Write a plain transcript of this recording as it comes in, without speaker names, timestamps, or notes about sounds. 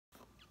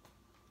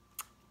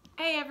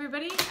Hey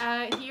everybody,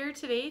 here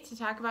today to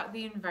talk about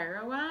the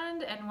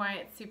Envirowand and why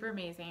it's super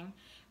amazing.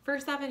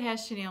 First off, it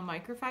has chenille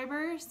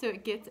microfiber, so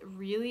it gets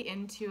really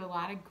into a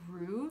lot of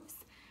grooves.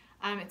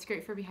 It's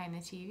great for behind the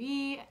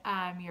TV,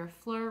 your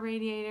floor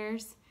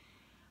radiators.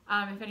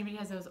 If anybody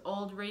has those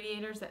old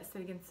radiators that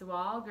sit against the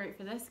wall, great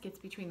for this. Gets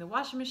between the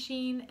washing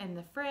machine and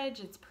the fridge.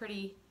 It's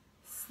pretty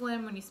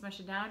slim when you smush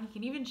it down. You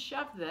can even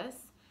shove this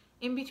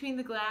in between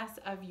the glass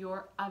of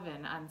your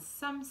oven on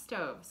some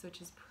stoves,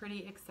 which is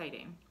pretty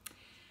exciting.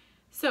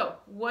 So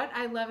what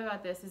I love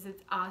about this is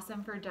it's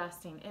awesome for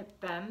dusting. It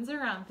bends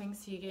around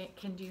things so you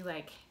can do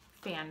like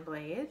fan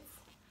blades.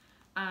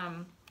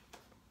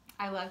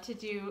 I love to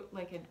do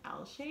like an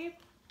L shape,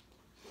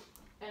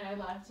 and I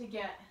love to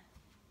get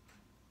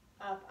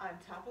up on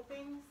top of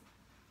things.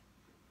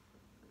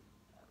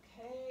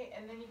 Okay,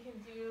 and then you can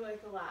do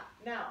like a lot.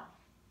 Now,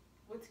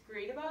 what's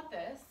great about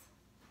this,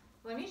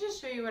 let me just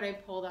show you what I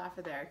pulled off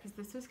of there, because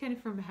this was kind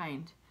of from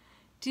behind.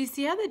 Do you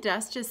see how the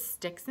dust just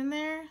sticks in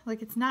there?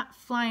 Like it's not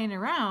flying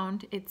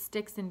around, it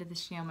sticks into the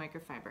chenille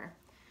microfiber.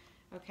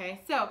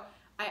 Okay, so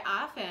I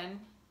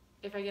often,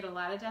 if I get a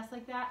lot of dust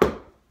like that,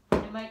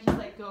 I might just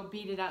like go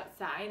beat it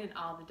outside and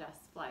all the dust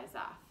flies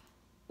off.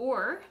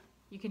 Or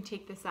you can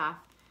take this off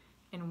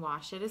and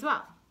wash it as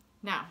well.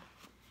 Now,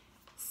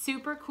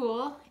 super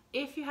cool,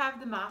 if you have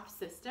the mop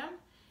system,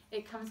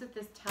 it comes with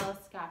this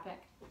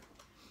telescopic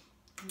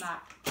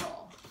mop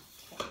pull.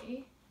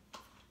 Okay,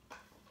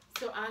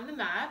 so on the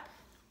mop,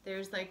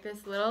 there's like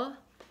this little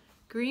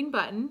green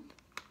button,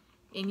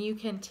 and you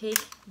can take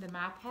the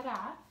mop head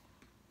off,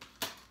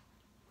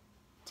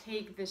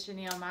 take the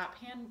chenille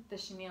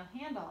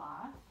handle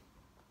off,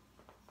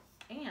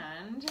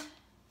 and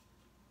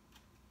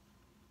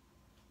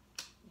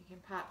you can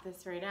pop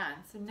this right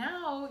on. So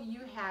now you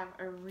have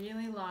a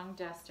really long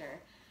duster.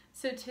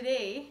 So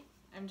today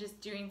I'm just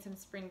doing some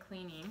spring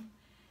cleaning,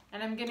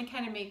 and I'm gonna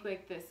kind of make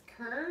like this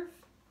curve,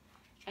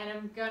 and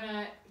I'm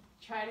gonna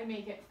try to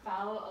make it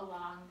follow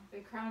along the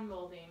crown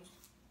molding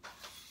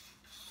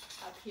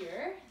up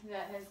here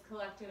that has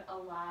collected a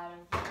lot of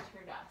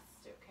winter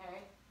dust, okay?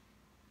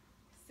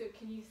 So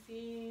can you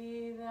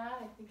see that?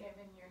 I think I'm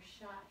in your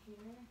shot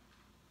here.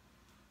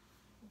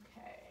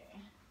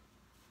 Okay.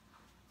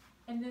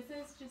 And this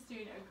is just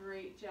doing a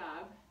great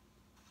job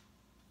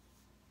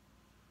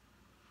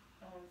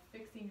of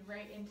fixing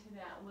right into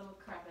that little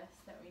crevice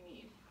that we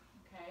need,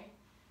 okay?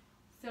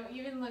 So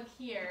even look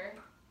here,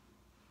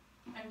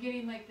 I'm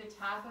getting like the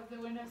top of the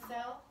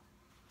windowsill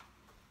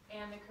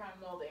and the crown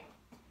molding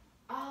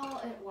all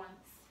at once.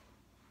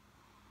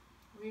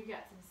 We've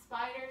got some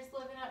spiders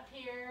living up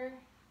here.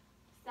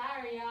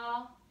 Sorry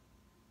y'all,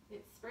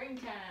 it's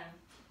springtime.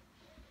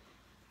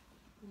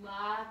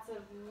 Lots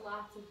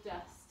of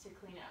dust to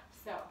clean up.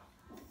 So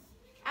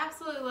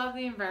absolutely love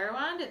the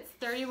Envirowand. It's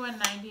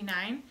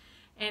 $31.99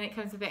 and it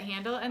comes with that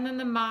handle, and then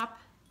the mop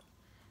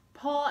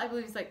pole I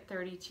believe is like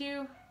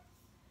 $32.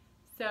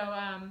 So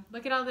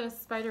look at all those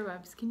spider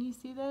webs. Can you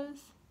see those?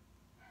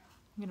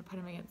 I'm gonna put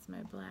them against my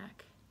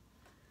black.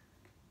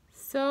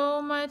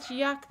 So much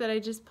yuck that I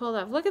just pulled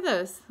off. Look at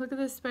those. Look at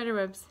those spider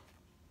webs.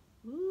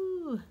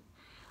 Ooh.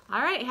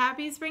 All right,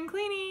 happy spring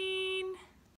cleaning.